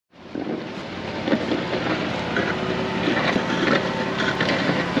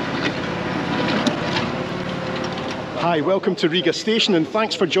Hi, welcome to Riga station and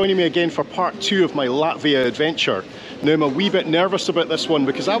thanks for joining me again for part 2 of my Latvia adventure. Now I'm a wee bit nervous about this one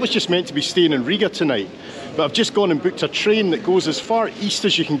because I was just meant to be staying in Riga tonight, but I've just gone and booked a train that goes as far east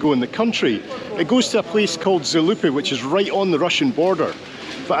as you can go in the country. It goes to a place called Zelupy, which is right on the Russian border.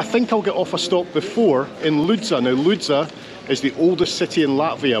 But I think I'll get off a stop before in Ludza. Now Ludza is the oldest city in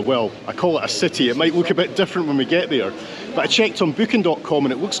Latvia. Well, I call it a city. It might look a bit different when we get there. But I checked on booking.com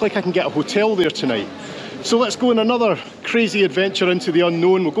and it looks like I can get a hotel there tonight. So let's go on another crazy adventure into the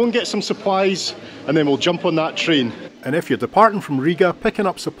unknown. We'll go and get some supplies and then we'll jump on that train. And if you're departing from Riga, picking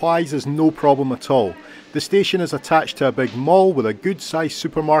up supplies is no problem at all. The station is attached to a big mall with a good sized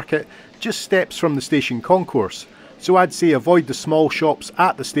supermarket just steps from the station concourse. So I'd say avoid the small shops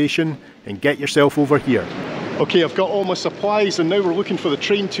at the station and get yourself over here. Okay, I've got all my supplies and now we're looking for the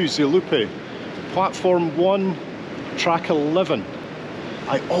train to Zelupy. Platform 1, track 11.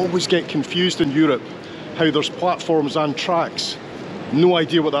 I always get confused in Europe how there's platforms and tracks. No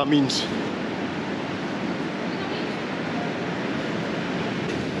idea what that means.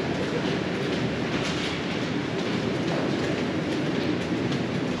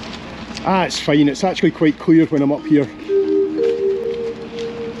 Ah, it's fine. It's actually quite clear when I'm up here.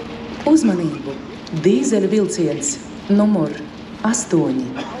 Uzmanību! Dīzeļvilciens numur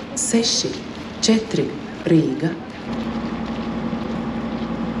 864 Riga.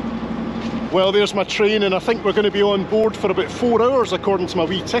 Well, there's my train and I think we're going to be on board for about 4 hours according to my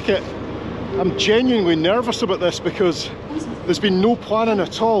wee ticket. I'm genuinely nervous about this because there's been no planning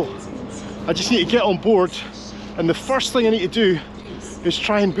at all. I just need to get on board and the first thing I need to do is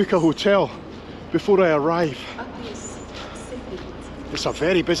try and book a hotel before I arrive. It's a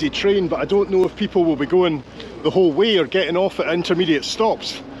very busy train, but I don't know if people will be going the whole way or getting off at intermediate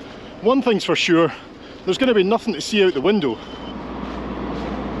stops. One thing's for sure, there's going to be nothing to see out the window.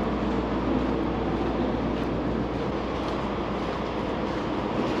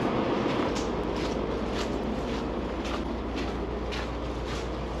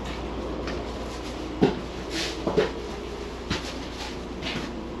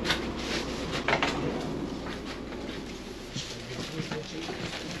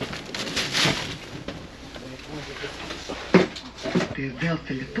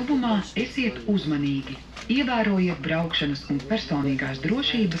 Dzelzceļa tuvumā esiet uzmanīgi, ievērojiet braukšanas un personīgās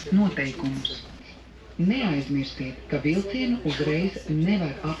drošības noteikumus. Neaizmirstiet, ka vilcienu uzreiz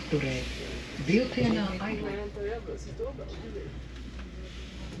nevar apturēt. Vilcienā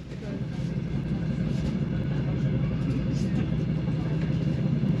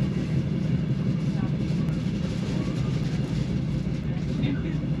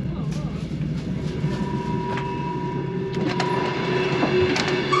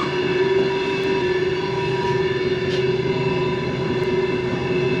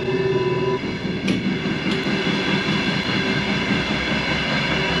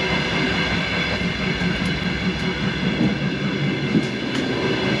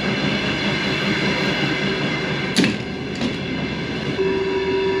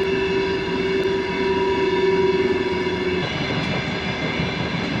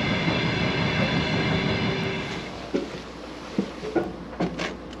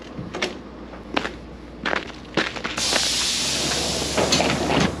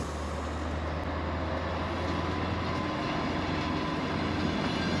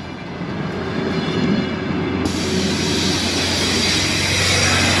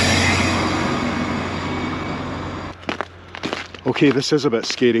Okay, this is a bit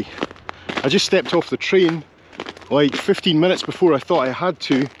scary. I just stepped off the train like 15 minutes before I thought I had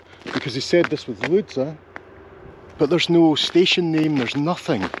to because they said this was Ludza, but there's no station name, there's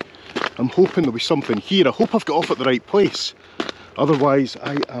nothing. I'm hoping there'll be something here. I hope I've got off at the right place. Otherwise,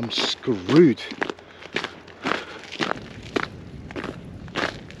 I am screwed.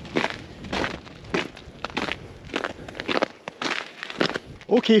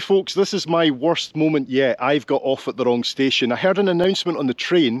 Okay folks, this is my worst moment yet. I've got off at the wrong station. I heard an announcement on the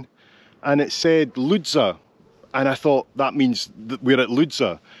train and it said Ludza and I thought that means that we're at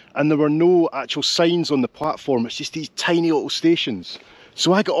Ludza, and there were no actual signs on the platform. It's just these tiny little stations.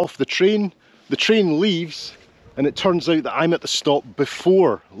 So I got off the train leaves and it turns out that I'm at the stop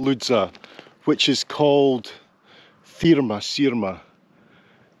before Ludza, which is called Sirma,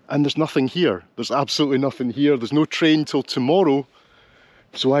 and there's nothing here. There's absolutely nothing here. There's no train till tomorrow.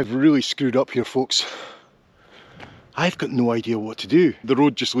 So I've really screwed up here, folks. I've got no idea what to do. The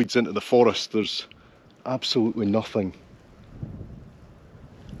road just leads into the forest. There's absolutely nothing.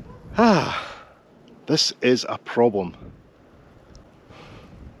 This is a problem.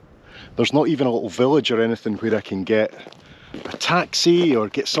 There's not even a little village or anything where I can get a taxi or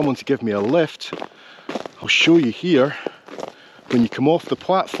get someone to give me a lift. I'll show you here, when you come off the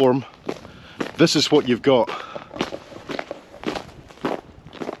platform, this is what you've got.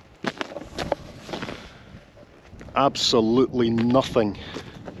 Absolutely nothing.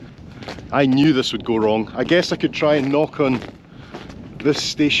 I knew this would go wrong. I guess I could try and knock on this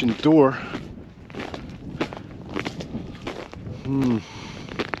station door.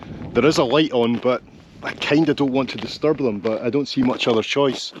 There is a light on, but I kind of don't want to disturb them, but I don't see much other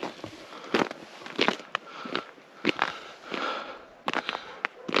choice.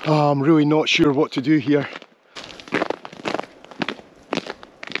 Oh, I'm really not sure what to do here.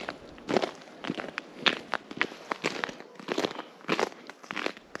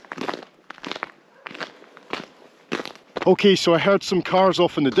 Okay, so I heard some cars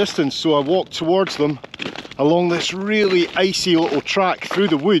off in the distance, so I walked towards them along this really icy little track through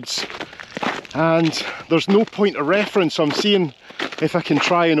the woods, and there's no point of reference. I'm seeing if I can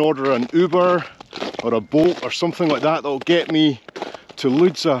try and order an Uber or a Bolt or something like that that'll get me to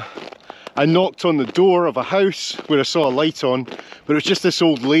Ludza. I knocked on the door of a house where I saw a light on, but it was just this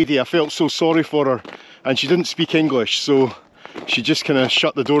old lady. I felt so sorry for her, and she didn't speak English, so she just kind of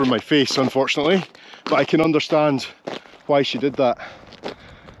shut the door in my face, unfortunately, but I can understand why she did that.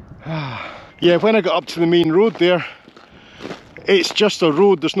 Yeah, when I got up to the main road there, it's just a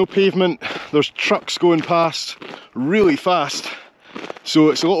road, there's no pavement, there's trucks going past really fast, so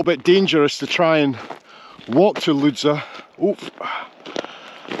it's a little bit dangerous to try and walk to Ludza. Oh,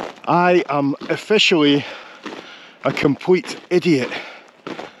 I am officially a complete idiot.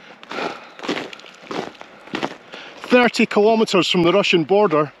 30 kilometers from the Russian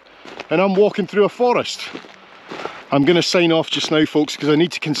border and I'm walking through a forest. I'm going to sign off just now, folks, because I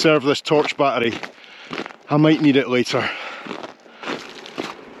need to conserve this torch battery. I might need it later.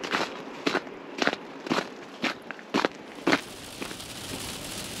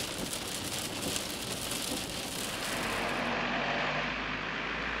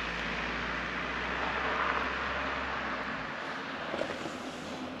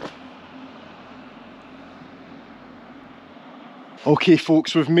 Okay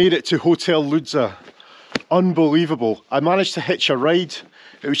folks, we've made it to Hotel Ludza. Unbelievable. I managed to hitch a ride.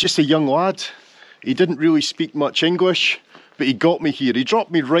 It was just a young lad. He didn't really speak much English, but he got me here. He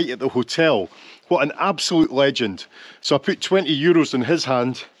dropped me right at the hotel. What an absolute legend. So I put 20 euros in his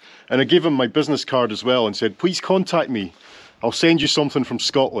hand and I gave him my business card as well and said, please contact me. I'll send you something from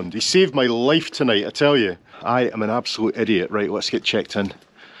Scotland. He saved my life tonight, I tell you. I am an absolute idiot. Right, let's get checked in.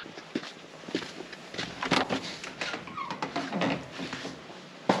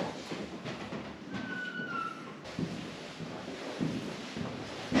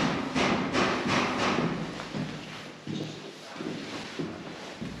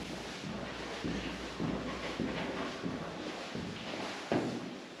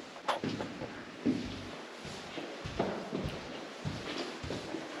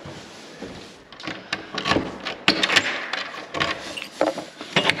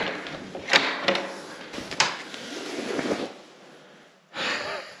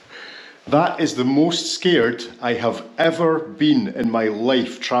 That is the most scared I have ever been in my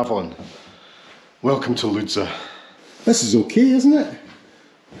life travelling. Welcome to Ludza. This is okay, isn't it?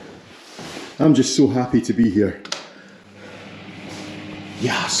 I'm just so happy to be here.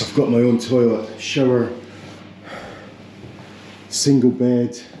 Yes, I've got my own toilet, shower, single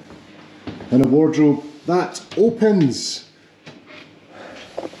bed, and a wardrobe that opens.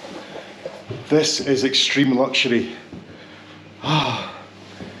 This is extreme luxury.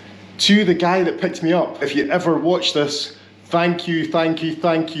 To the guy that picked me up, if you ever watch this, thank you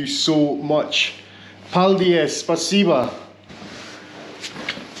so much. Paldies, spasiba.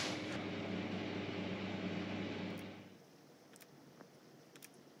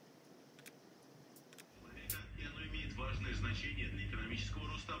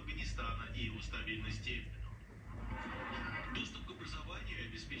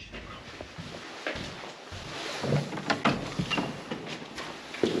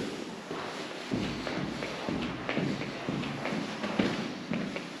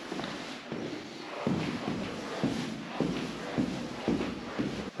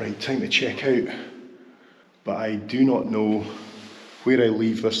 Right, time to check out, but I do not know where I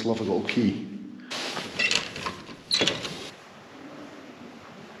leave this lovely little key.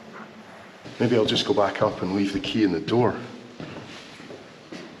 Maybe I'll just go back up and leave the key in the door.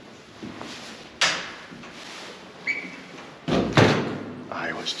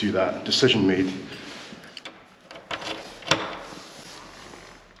 Aye, let's do that. Decision made.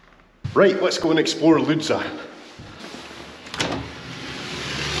 Right, let's go and explore Ludza.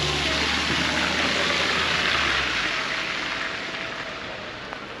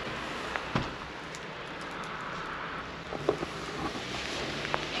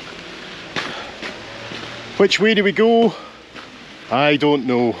 Which way do we go? I don't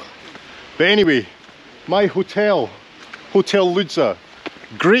know. But anyway, my hotel, Hotel Ludza.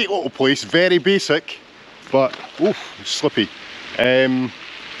 Great little place, very basic, but oof, slippy.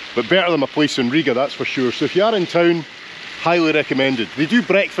 But better than my place in Riga, that's for sure. So if you are in town, highly recommended. They do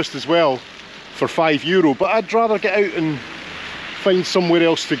breakfast as well for €5, but I'd rather get out and find somewhere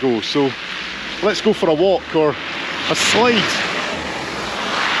else to go. So let's go for a walk or a slide.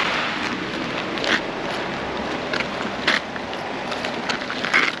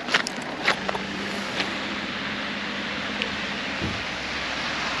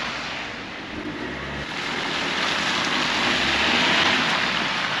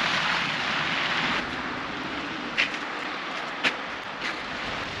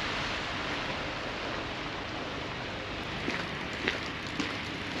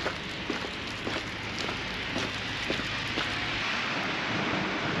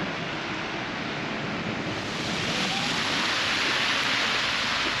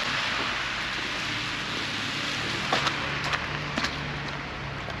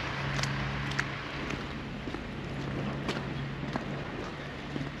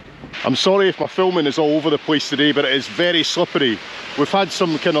 I'm sorry if my filming is all over the place today, but it is very slippery. We've had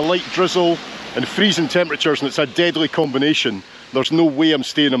some kind of light drizzle and freezing temperatures, and it's a deadly combination. There's no way I'm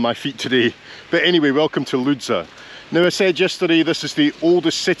staying on my feet today. But anyway, welcome to Ludza. Now, I said yesterday this is the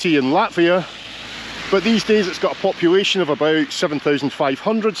oldest city in Latvia, but these days it's got a population of about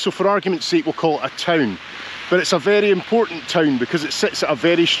 7,500, so for argument's sake we'll call it a town. But it's a very important town because it sits at a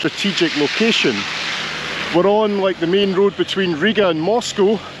very strategic location. We're on like the main road between Riga and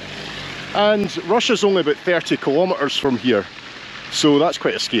Moscow, and Russia's only about 30 kilometres from here. So that's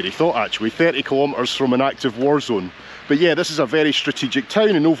quite a scary thought actually, 30 kilometres from an active war zone. But yeah, this is a very strategic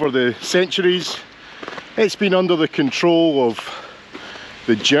town, and over the centuries it's been under the control of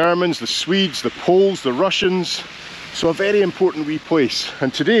the Germans, the Swedes, the Poles, the Russians. So a very important wee place.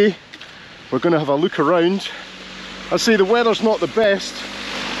 And today we're going to have a look around. I'd say the weather's not the best,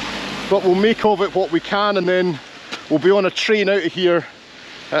 but we'll make of it what we can, and then we'll be on a train out of here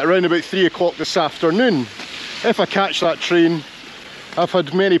at around about 3 o'clock this afternoon. If I catch that train. I've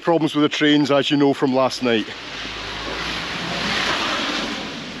had many problems with the trains, as you know from last night.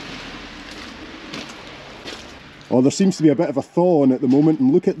 Oh, there seems to be a bit of a thaw on at the moment,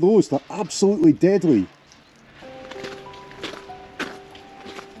 and look at those, they're absolutely deadly.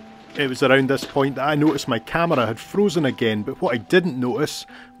 It was around this point that I noticed my camera had frozen again, but what I didn't notice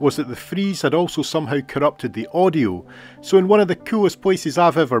was that the freeze had also somehow corrupted the audio. So in one of the coolest places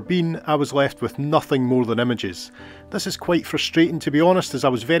I've ever been, I was left with nothing more than images. This is quite frustrating, to be honest, as I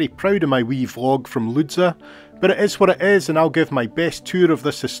was very proud of my wee vlog from Ludza, but it is what it is, and I'll give my best tour of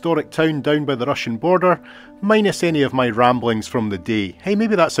this historic town down by the Russian border, minus any of my ramblings from the day. Hey,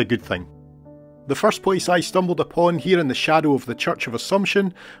 maybe that's a good thing. The first place I stumbled upon here in the shadow of the Church of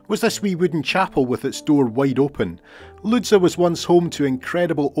Assumption was this wee wooden chapel with its door wide open. Ludza was once home to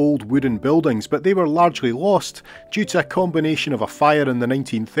incredible old wooden buildings, but they were largely lost due to a combination of a fire in the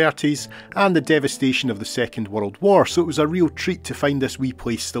 1930s and the devastation of the Second World War, so it was a real treat to find this wee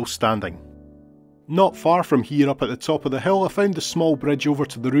place still standing. Not far from here, up at the top of the hill, I found the small bridge over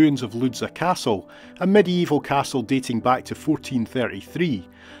to the ruins of Ludza Castle, a medieval castle dating back to 1433.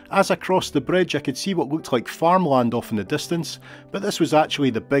 As I crossed the bridge I could see what looked like farmland off in the distance, but this was actually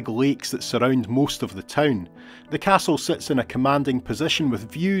the big lakes that surround most of the town. The castle sits in a commanding position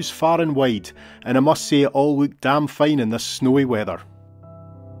with views far and wide, and I must say it all looked damn fine in this snowy weather.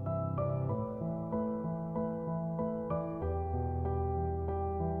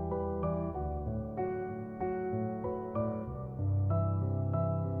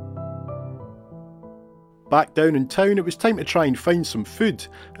 Back down in town, it was time to try and find some food,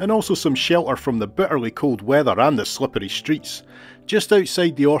 and also some shelter from the bitterly cold weather and the slippery streets. Just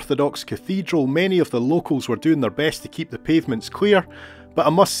outside the Orthodox Cathedral, many of the locals were doing their best to keep the pavements clear, but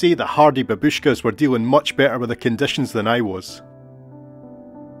I must say the hardy babushkas were dealing much better with the conditions than I was.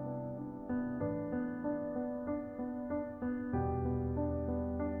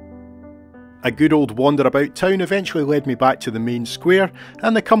 A good old wander about town eventually led me back to the main square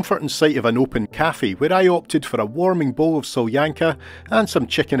and the comfort and sight of an open cafe, where I opted for a warming bowl of solyanka and some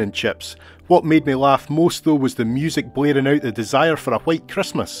chicken and chips. What made me laugh most though was the music blaring out the desire for a white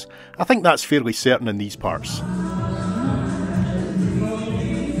Christmas. I think that's fairly certain in these parts.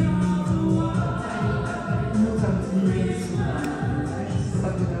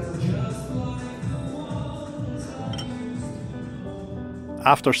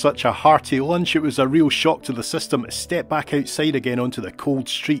 After such a hearty lunch, it was a real shock to the system to step back outside again onto the cold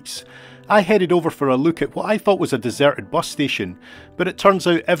streets. I headed over for a look at what I thought was a deserted bus station, but it turns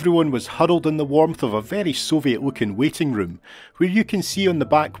out everyone was huddled in the warmth of a very Soviet-looking waiting room, where you can see on the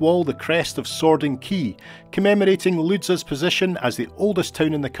back wall the crest of Sword and Key, commemorating Ludza's position as the oldest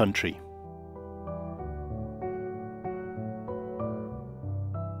town in the country.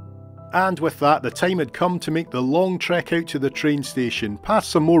 And with that, the time had come to make the long trek out to the train station, past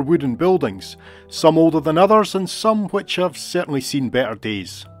some more wooden buildings, some older than others and some which have certainly seen better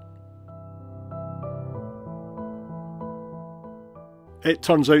days. It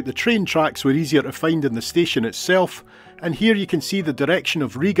turns out the train tracks were easier to find in the station itself, and here you can see the direction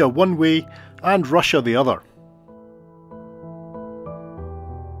of Riga one way and Russia the other.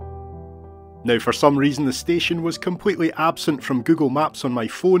 Now, for some reason the station was completely absent from Google Maps on my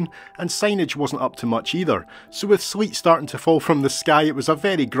phone, and signage wasn't up to much either, so with sleet starting to fall from the sky it was a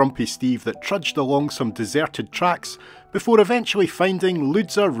very grumpy Steve that trudged along some deserted tracks before eventually finding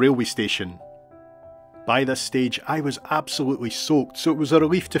Ludza railway station. By this stage I was absolutely soaked, so it was a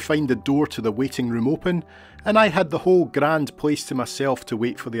relief to find the door to the waiting room open, and I had the whole grand place to myself to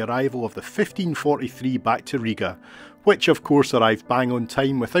wait for the arrival of the 1543 back to Riga, which of course arrived bang on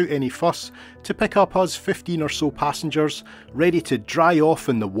time without any fuss to pick up us 15 or so passengers ready to dry off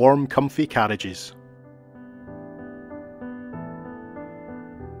in the warm comfy carriages.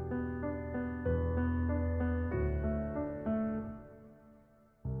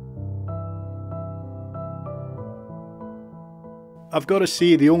 I've got to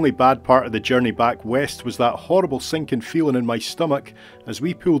say the only bad part of the journey back west was that horrible sinking feeling in my stomach as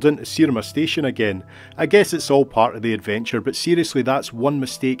we pulled into Sirma station again. I guess it's all part of the adventure, but seriously that's one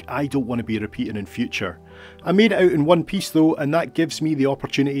mistake I don't want to be repeating in future. I made it out in one piece though, and that gives me the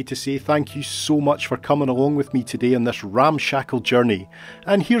opportunity to say thank you so much for coming along with me today on this ramshackle journey,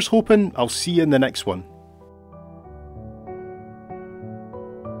 and here's hoping I'll see you in the next one.